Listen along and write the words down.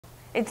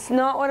It's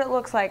not what it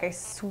looks like, I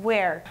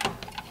swear.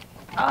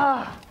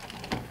 Ah,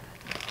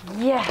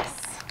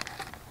 yes.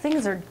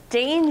 Things are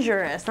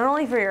dangerous, not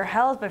only for your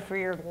health, but for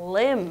your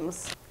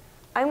limbs.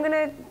 I'm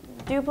gonna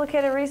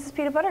duplicate a Reese's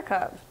peanut butter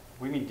cup.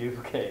 We mean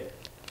duplicate.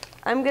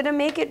 I'm gonna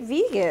make it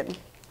vegan.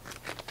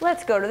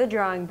 Let's go to the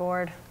drawing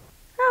board.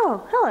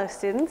 Oh, hello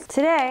students.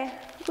 Today,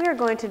 we are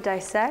going to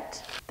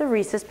dissect the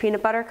Reese's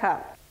peanut butter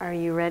cup. Are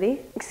you ready?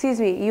 Excuse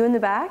me, you in the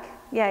back?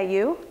 Yeah,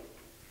 you.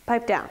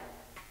 Pipe down.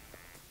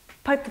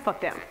 Pipe the fuck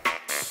down.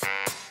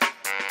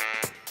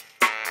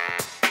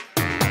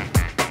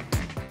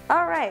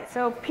 All right,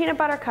 so peanut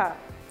butter cup.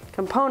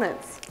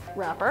 Components: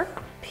 wrapper,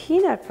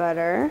 peanut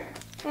butter,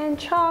 and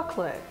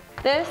chocolate.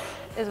 This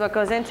is what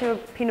goes into a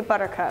peanut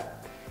butter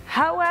cup.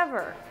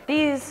 However,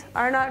 these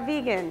are not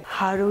vegan.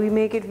 How do we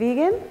make it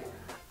vegan?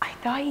 I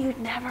thought you'd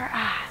never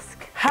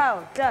ask.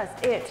 How does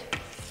it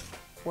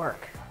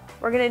work?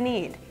 We're gonna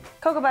need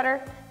cocoa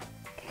butter,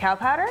 cacao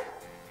powder,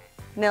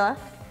 vanilla,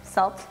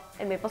 salt,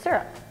 and maple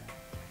syrup.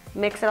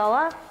 Mix it all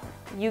up,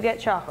 you get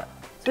chocolate.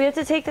 So we have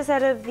to take this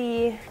out of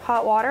the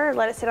hot water,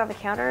 let it sit on the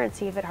counter, and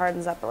see if it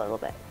hardens up a little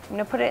bit. I'm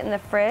gonna put it in the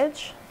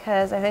fridge,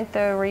 because I think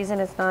the reason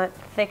it's not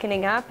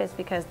thickening up is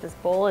because this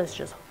bowl is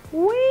just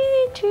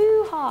way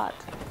too hot.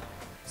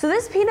 So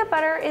this peanut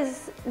butter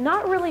is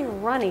not really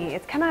runny.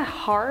 It's kind of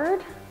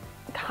hard,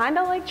 kind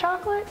of like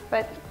chocolate,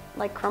 but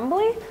like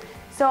crumbly.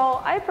 So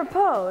I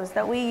propose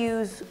that we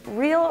use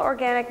real,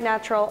 organic,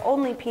 natural,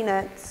 only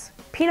peanuts,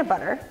 peanut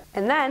butter,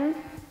 and then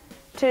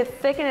to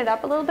thicken it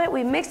up a little bit,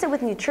 we mix it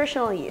with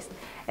nutritional yeast.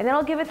 And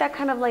that'll give it that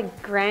kind of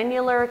like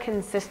granular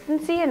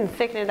consistency and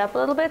thicken it up a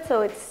little bit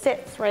so it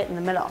sits right in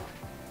the middle.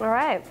 All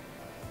right,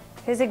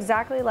 it's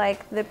exactly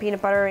like the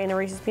peanut butter in a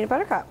Reese's peanut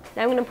butter cup.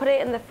 Now I'm gonna put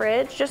it in the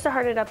fridge just to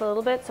harden it up a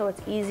little bit so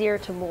it's easier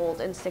to mold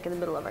and stick in the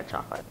middle of our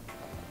chocolate.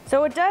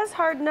 So it does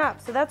harden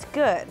up, so that's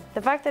good.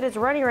 The fact that it's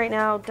runny right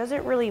now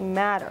doesn't really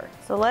matter.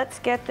 So let's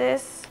get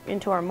this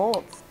into our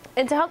molds.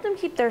 And to help them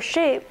keep their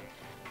shape,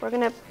 we're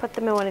gonna put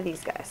them in one of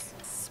these guys.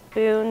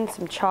 Spoon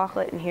some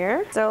chocolate in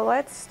here. So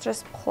let's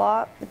just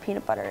plop the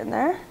peanut butter in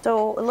there.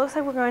 So it looks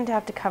like we're going to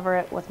have to cover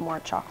it with more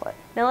chocolate.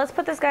 Now let's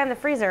put this guy in the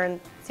freezer and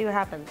see what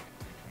happens.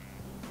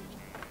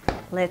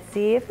 Let's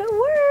see if it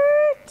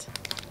worked.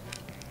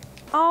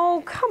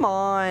 Oh, come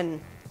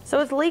on. So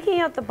it's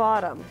leaking out the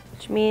bottom,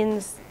 which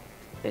means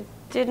it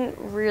didn't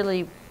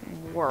really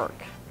work.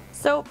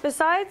 So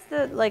besides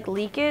the like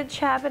leakage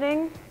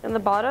happening in the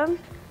bottom,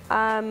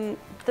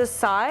 the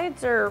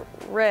sides are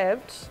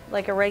ribbed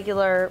like a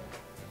regular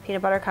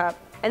peanut butter cup,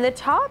 and the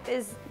top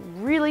is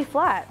really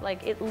flat.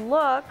 Like it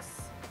looks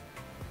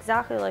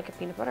exactly like a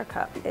peanut butter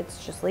cup.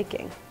 It's just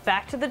leaking.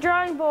 Back to the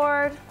drawing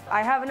board.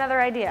 I have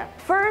another idea.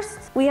 First,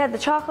 we had the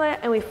chocolate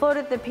and we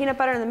floated the peanut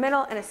butter in the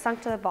middle and it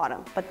sunk to the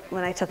bottom. But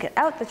when I took it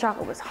out, the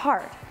chocolate was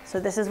hard. So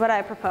this is what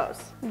I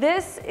propose.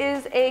 This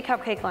is a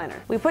cupcake liner.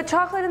 We put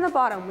chocolate in the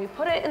bottom. We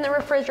put it in the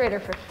refrigerator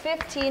for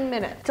 15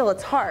 minutes till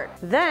it's hard.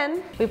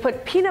 Then we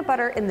put peanut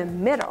butter in the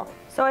middle.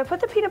 So I put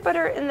the peanut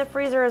butter in the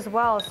freezer as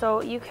well,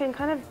 so you can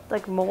kind of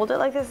like mold it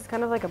like this. It's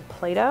kind of like a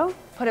Play-Doh.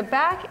 Put it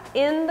back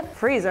in the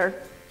freezer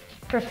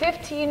for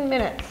 15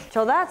 minutes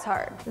till that's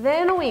hard.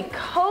 Then we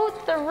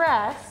coat the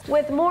rest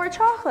with more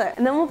chocolate,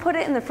 and then we'll put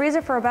it in the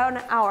freezer for about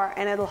an hour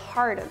and it'll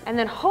harden. And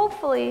then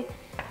hopefully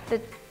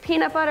the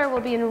peanut butter will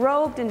be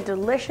enrobed in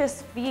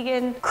delicious,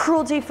 vegan,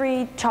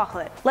 cruelty-free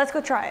chocolate. Let's go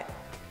try it.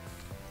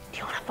 Do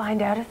you want to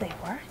find out if they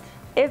worked?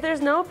 If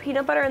there's no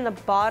peanut butter in the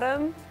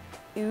bottom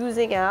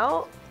oozing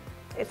out,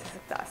 it's a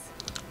success.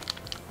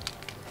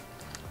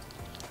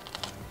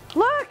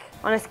 Look!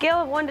 On a scale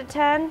of 1 to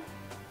 10,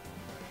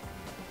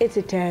 it's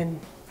a 10.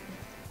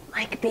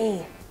 Like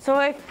me. So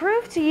I've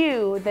proved to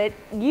you that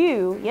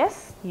you,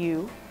 yes,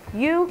 you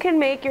can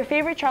make your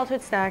favorite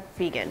childhood snack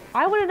vegan.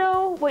 I want to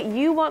know what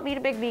you want me to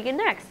make vegan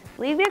next.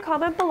 Leave me a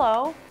comment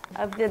below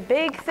of the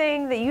big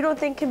thing that you don't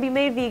think can be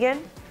made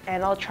vegan,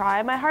 and I'll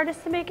try my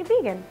hardest to make it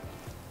vegan.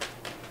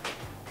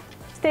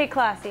 Stay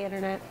classy,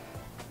 internet.